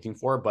that they're looking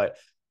for, but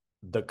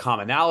the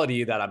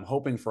commonality that I'm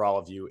hoping for all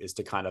of you is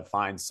to kind of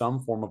find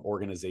some form of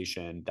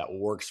organization that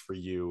works for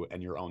you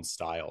and your own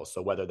style.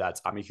 So whether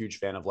that's, I'm a huge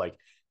fan of like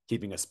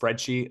keeping a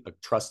spreadsheet, a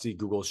trusty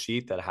Google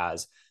sheet that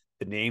has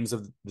the names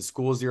of the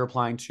schools you're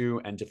applying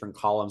to and different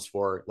columns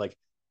for like,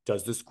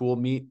 does the school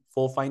meet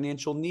full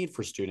financial need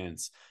for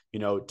students?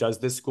 Does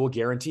this school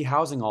guarantee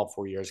housing all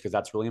 4 years? Because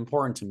that's really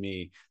important to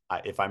me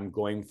if I'm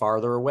going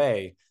farther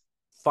away.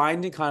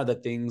 Finding kind of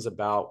the things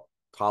about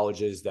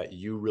colleges that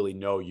you really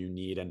know you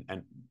need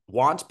and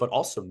want, but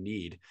also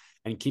need,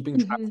 and keeping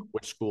track of Mhm.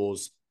 which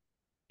schools,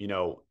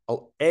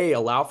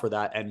 allow for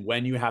that. And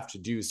when you have to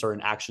do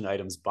certain action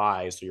items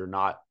by, so you're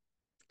not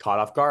caught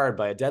off guard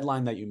by a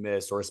deadline that you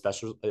missed or a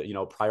special,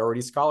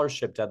 priority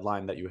scholarship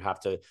deadline that you have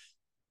to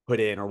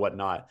put in or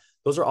whatnot.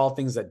 Those are all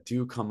things that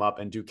do come up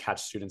and do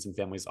catch students and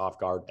families off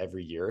guard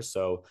every year.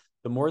 So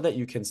the more that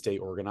you can stay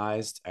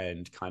organized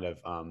and kind of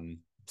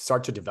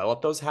start to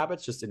develop those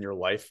habits just in your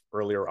life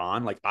earlier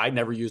on. Like I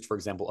never used, for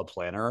example, a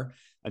planner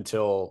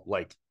until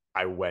like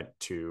I went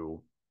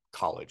to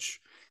college.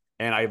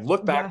 And I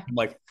look back Yeah. and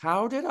like,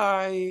 how did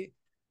I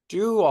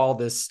do all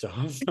this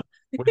stuff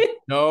with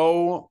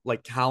no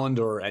like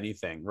calendar or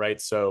anything? Right.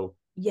 So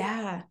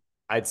Yeah.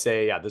 I'd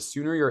say, yeah, the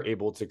sooner you're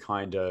able to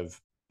kind of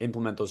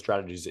implement those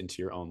strategies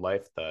into your own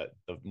life, the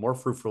more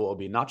fruitful it will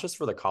be, not just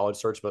for the college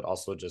search, but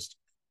also just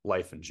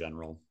life in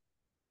general.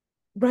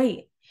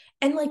 Right.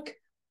 And like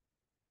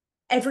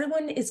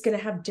everyone is going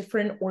to have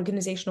different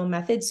organizational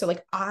methods. So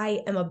like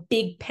I am a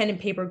big pen and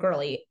paper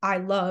girly. I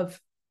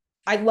love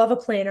a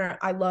planner.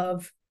 I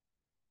love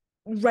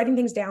writing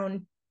things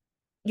down,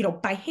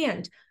 by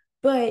hand.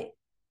 But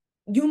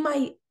you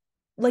might,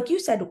 like you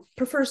said,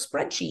 prefer a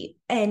spreadsheet,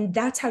 and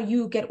that's how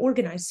you get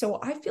organized. So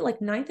I feel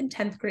like ninth and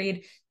 10th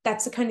grade,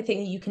 that's the kind of thing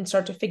that you can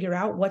start to figure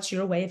out what's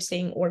your way of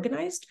staying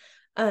organized.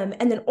 And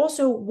then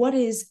also what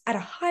is at a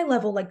high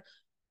level, like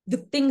the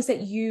things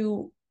that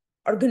you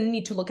are going to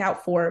need to look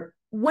out for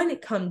when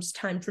it comes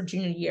time for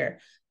junior year,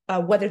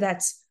 whether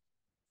that's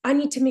I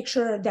need to make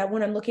sure that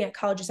when I'm looking at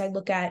colleges, I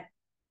look at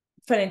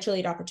financial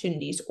aid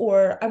opportunities,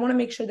 or I want to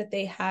make sure that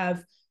they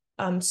have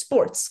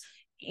sports,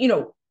 you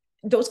know,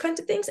 those kinds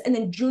of things. And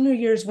then junior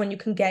year is when you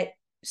can get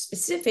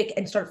specific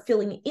and start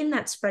filling in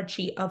that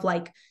spreadsheet of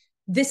like,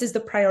 this is the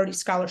priority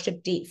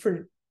scholarship date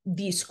for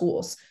these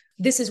schools.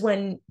 This is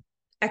when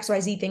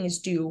XYZ thing is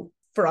due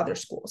for other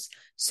schools.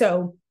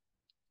 So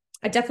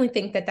I definitely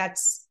think that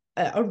that's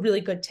a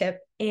really good tip.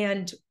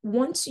 And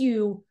once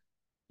you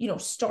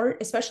start,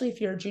 especially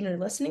if you're a junior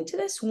listening to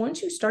this,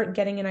 once you start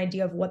getting an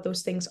idea of what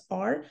those things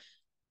are,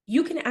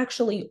 you can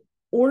actually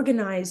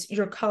organize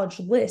your college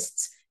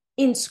lists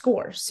in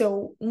Score.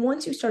 So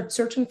once you start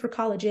searching for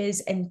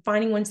colleges and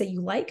finding ones that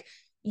you like,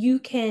 you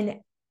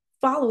can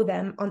follow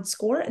them on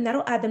Score, and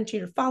that'll add them to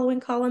your following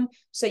column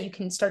so you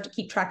can start to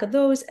keep track of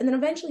those. And then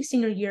eventually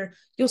senior year,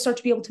 you'll start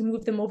to be able to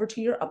move them over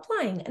to your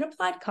applying and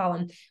applied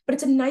column. But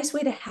it's a nice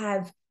way to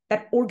have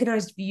that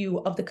organized view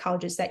of the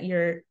colleges that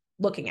you're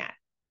looking at.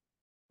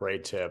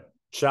 Great tip.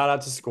 Shout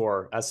out to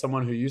Score. As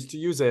someone who used to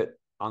use it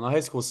on the high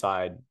school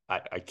side,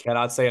 I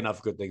cannot say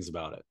enough good things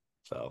about it.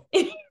 So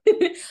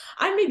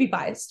I may be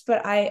biased,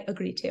 but I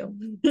agree too.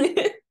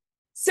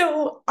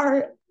 So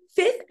our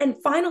fifth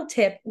and final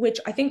tip, which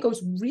I think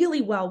goes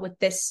really well with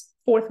this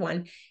fourth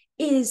one,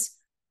 is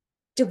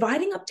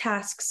dividing up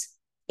tasks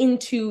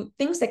into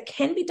things that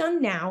can be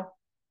done now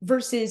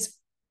versus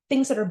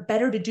things that are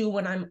better to do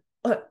when I'm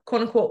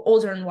quote unquote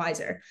older and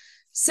wiser.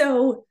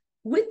 So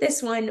with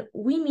this one,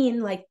 we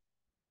mean like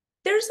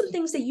there are some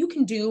things that you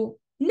can do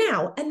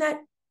now and that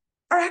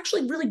are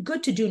actually really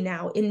good to do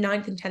now in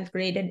ninth and 10th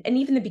grade and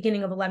even the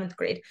beginning of 11th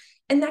grade.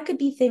 And that could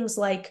be things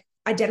like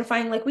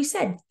identifying, like we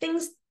said,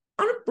 things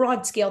on a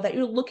broad scale that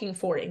you're looking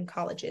for in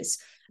colleges.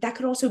 That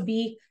could also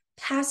be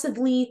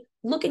passively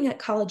looking at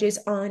colleges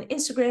on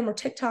Instagram or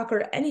TikTok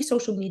or any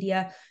social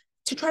media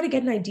to try to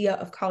get an idea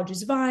of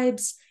colleges'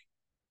 vibes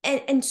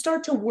and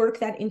start to work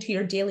that into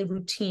your daily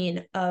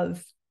routine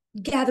of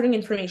gathering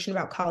information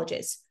about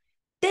colleges.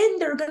 Then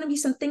there are going to be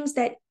some things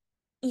that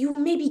you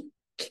maybe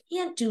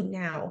can't do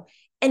now.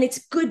 And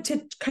it's good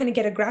to kind of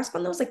get a grasp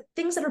on those, like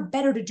things that are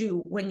better to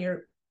do when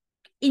you're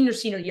in your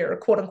senior year or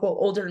quote unquote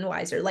older and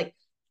wiser, like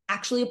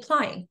actually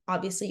applying.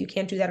 Obviously, you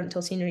can't do that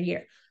until senior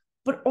year,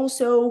 but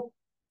also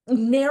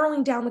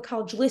narrowing down the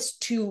college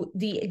list to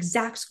the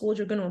exact schools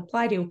you're going to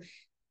apply to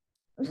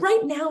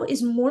right now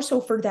is more so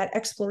for that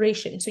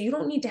exploration. So you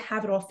don't need to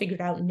have it all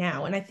figured out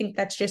now. And I think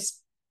that's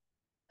just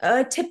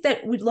a tip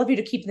that we'd love you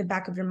to keep in the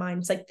back of your mind.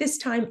 It's like this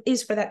time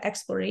is for that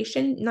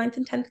exploration, ninth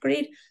and 10th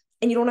grade,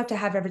 and you don't have to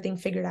have everything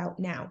figured out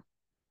now.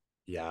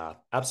 yeah,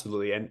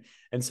 absolutely.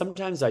 And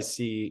sometimes I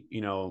see,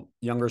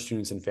 younger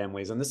students and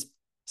families, and this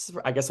is,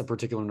 I guess, a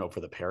particular note for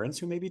the parents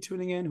who may be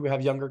tuning in who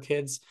have younger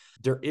kids.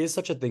 There is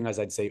such a thing as,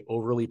 I'd say,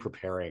 overly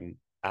preparing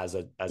as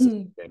a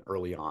student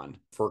early on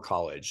for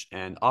college.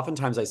 And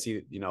oftentimes I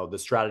see, the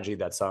strategy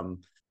that some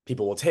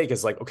people will take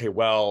is like, okay,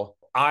 well,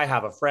 I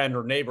have a friend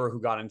or neighbor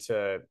who got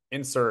into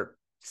insert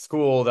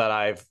school that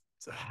I've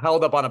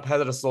held up on a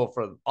pedestal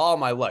for all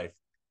my life.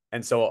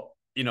 And so,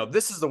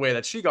 this is the way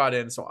that she got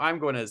in. So I'm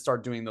going to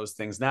start doing those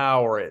things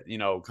now, or,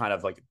 kind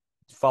of like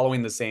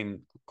following the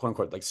same quote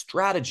unquote like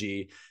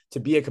strategy to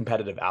be a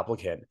competitive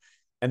applicant.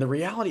 And the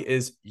reality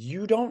is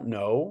you don't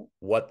know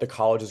what the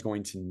college is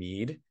going to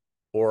need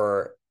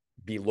or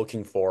be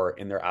looking for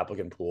in their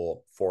applicant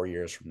pool 4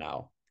 years from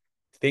now.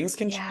 Things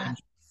can change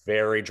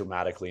very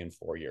dramatically in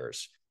 4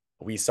 years.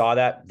 We saw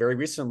that very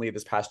recently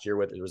this past year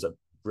there was a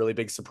really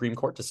big Supreme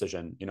Court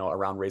decision,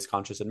 around race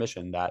conscious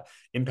admission that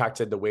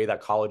impacted the way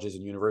that colleges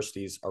and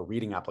universities are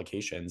reading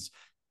applications.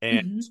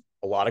 And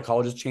a lot of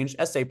colleges changed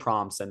essay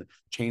prompts and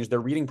changed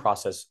their reading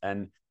process.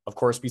 And of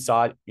course, we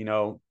saw it,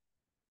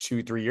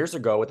 2-3 years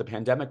ago with the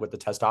pandemic, with the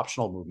test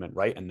optional movement,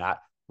 right? And that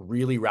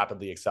really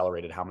rapidly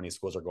accelerated how many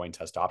schools are going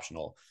test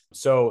optional.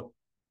 So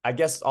I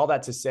guess all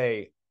that to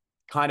say,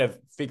 kind of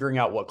figuring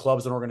out what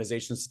clubs and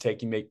organizations to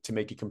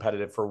make you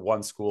competitive for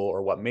one school,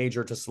 or what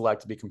major to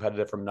select to be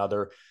competitive from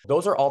another.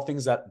 Those are all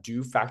things that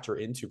do factor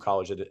into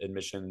college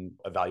admission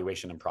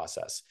evaluation and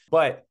process.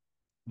 But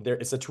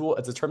it's a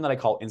term that I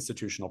call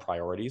institutional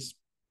priorities.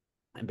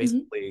 And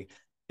basically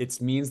it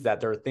means that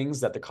there are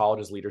things that the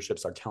college's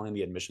leaderships are telling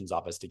the admissions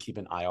office to keep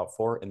an eye out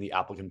for in the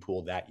applicant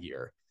pool that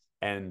year.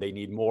 And they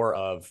need more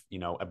of,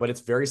 but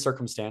it's very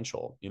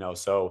circumstantial,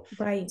 so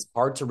it's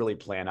hard to really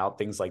plan out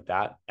things like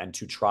that and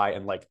to try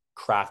and like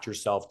craft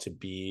yourself to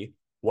be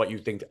what you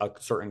think a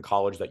certain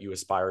college that you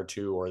aspire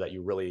to or that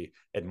you really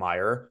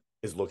admire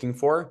is looking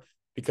for,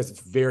 because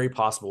it's very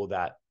possible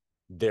that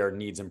their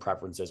needs and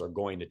preferences are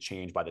going to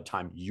change by the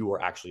time you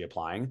are actually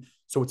applying.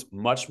 So it's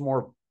much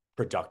more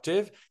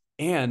productive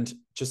and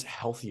just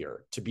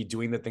healthier to be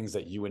doing the things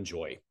that you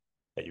enjoy,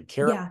 that you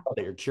care about,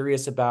 that you're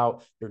curious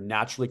about, you're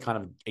naturally kind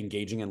of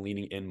engaging and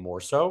leaning in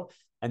more so.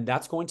 And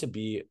that's going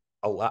to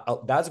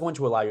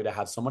allow you to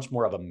have so much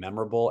more of a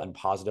memorable and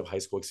positive high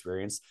school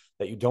experience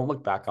that you don't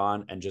look back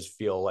on and just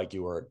feel like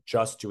you were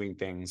just doing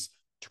things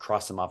to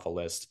cross them off a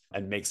list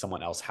and make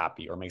someone else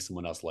happy or make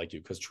someone else like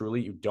you. Because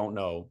truly, you don't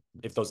know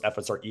if those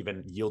efforts are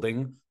even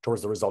yielding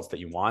towards the results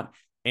that you want.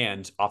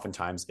 And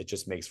oftentimes it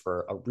just makes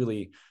for a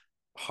really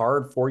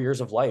hard 4 years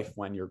of life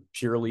when you're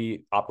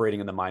purely operating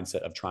in the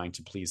mindset of trying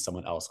to please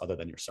someone else other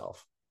than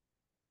yourself.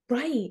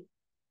 Right.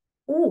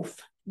 Oof.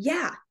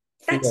 Yeah.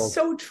 That's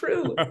so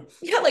true.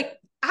 Yeah. Like,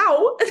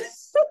 ow.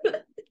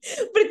 But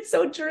it's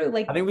so true.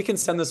 Like, I think we can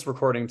send this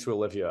recording to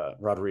Olivia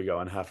Rodrigo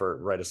and have her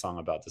write a song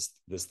about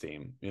this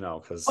theme,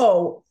 because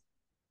oh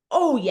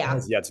yeah, it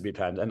has yet to be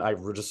penned. And I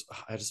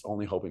just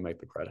only hope we make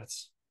the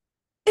credits.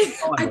 all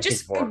I'm I looking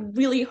just, I for.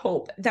 really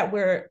hope that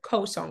we're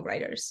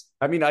co-songwriters.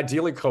 I mean,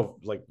 ideally,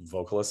 like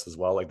vocalists as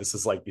well. Like this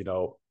is like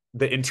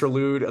the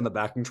interlude and the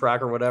backing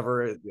track or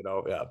whatever.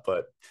 Yeah.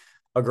 But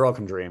a girl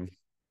can dream.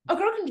 A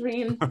girl can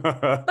dream.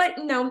 But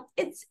no,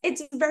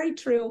 it's very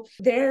true.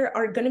 There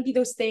are going to be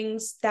those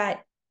things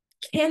that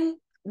can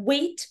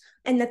wait,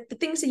 and that the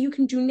things that you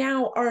can do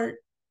now are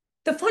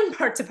the fun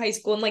parts of high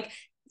school. And like,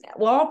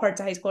 well, all parts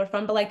of high school are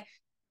fun, but like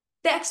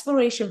the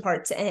exploration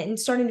parts and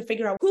starting to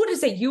figure out who it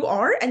is that you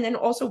are, and then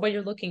also what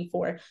you're looking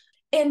for.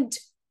 And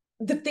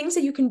the things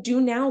that you can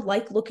do now,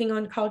 like looking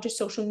on college's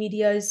social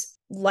medias,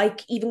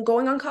 like even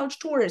going on college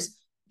tours,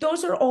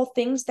 those are all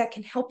things that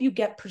can help you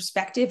get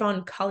perspective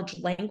on college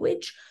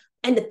language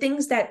and the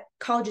things that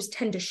colleges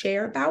tend to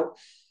share about,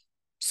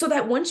 so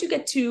that once you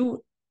get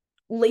to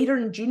later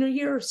in junior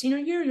year or senior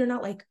year, you're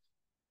not like,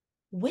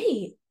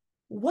 wait,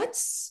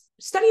 what's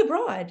study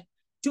abroad?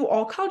 Do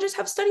all colleges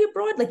have study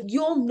abroad? Like,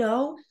 you'll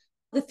know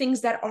the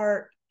things that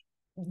are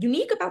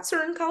unique about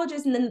certain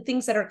colleges, and then the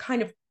things that are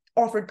kind of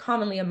offered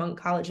commonly among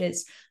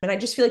colleges. And I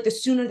just feel like the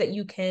sooner that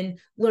you can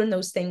learn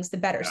those things, the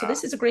better. Yeah. So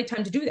this is a great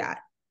time to do that.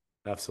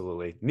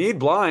 Absolutely. Need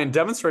blind,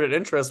 demonstrated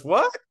interest.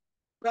 What?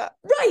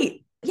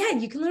 Right. Yeah,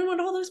 you can learn what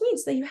all those mean,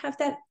 so that you have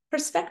that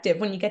perspective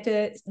when you get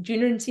to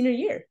junior and senior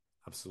year.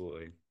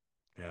 Absolutely.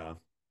 Yeah.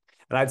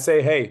 And I'd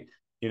say, hey,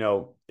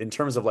 in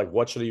terms of like,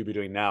 what should you be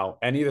doing now?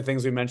 Any of the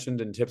things we mentioned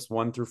in tips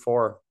 1 through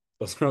 4,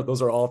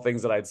 those are all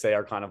things that I'd say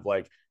are kind of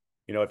like,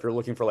 if you're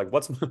looking for like,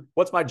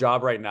 what's my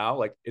job right now?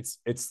 Like it's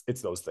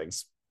those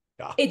things.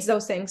 Yeah. It's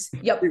those things.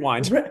 Yep.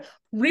 Rewind.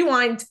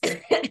 Rewind.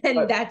 And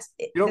but that's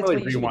it. You don't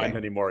really rewind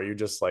anymore. You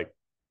just like,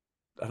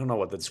 I don't know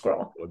what the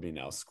scroll would be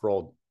now.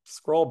 Scroll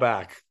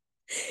back.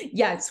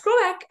 Yeah, scroll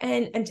back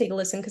and take a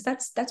listen, because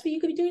that's what you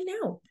could be doing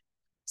now.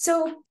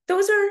 So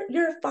those are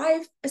your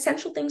 5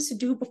 essential things to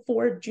do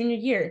before junior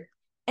year.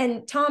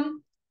 And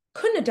Tom,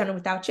 couldn't have done it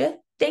without you.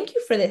 Thank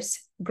you for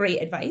this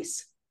great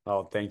advice.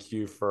 Oh, thank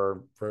you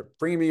for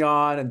bringing me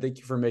on, and thank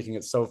you for making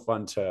it so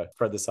fun to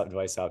spread this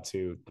advice out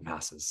to the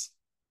masses.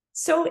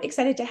 So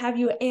excited to have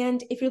you.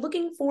 And if you're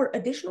looking for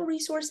additional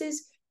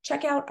resources,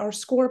 check out our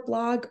SCORE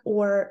blog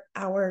or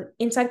our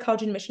Inside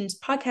College Admissions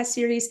podcast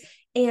series.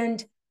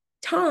 And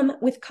Tom,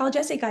 with College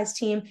Essay Guy's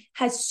team,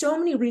 has so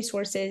many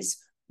resources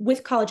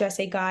with College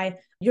Essay Guy.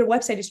 Your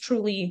website is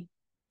truly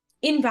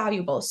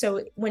invaluable.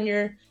 So when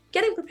you're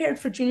getting prepared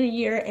for junior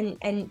year,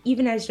 and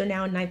even as you're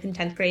now in 9th and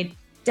 10th grade,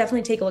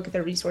 definitely take a look at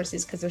their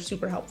resources, because they're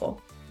super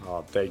helpful.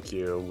 Oh, thank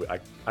you.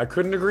 I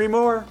couldn't agree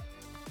more.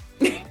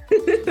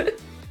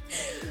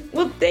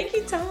 Well, thank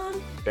you,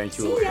 Tom. Thank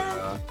you,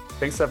 Elena.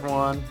 Thanks,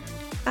 everyone.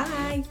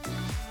 Bye.